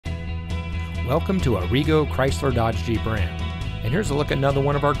Welcome to Arrigo Chrysler Dodge Jeep Ram. And here's a look at another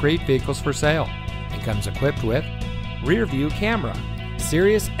one of our great vehicles for sale. It comes equipped with rear view camera,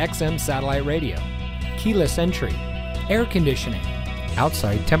 Sirius XM satellite radio, keyless entry, air conditioning,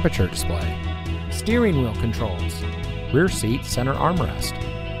 outside temperature display, steering wheel controls, rear seat center armrest,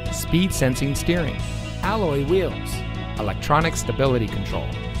 speed sensing steering, alloy wheels, electronic stability control,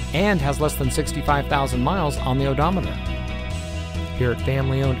 and has less than 65,000 miles on the odometer. Here at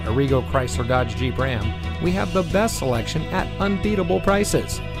family-owned Arrigo Chrysler Dodge Jeep Ram, we have the best selection at unbeatable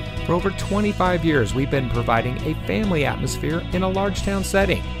prices. For over 25 years, we've been providing a family atmosphere in a large town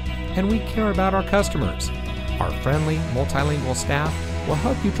setting, and we care about our customers. Our friendly, multilingual staff will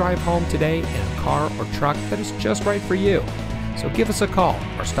help you drive home today in a car or truck that is just right for you. So give us a call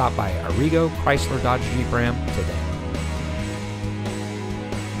or stop by Arrigo Chrysler Dodge Jeep Ram today.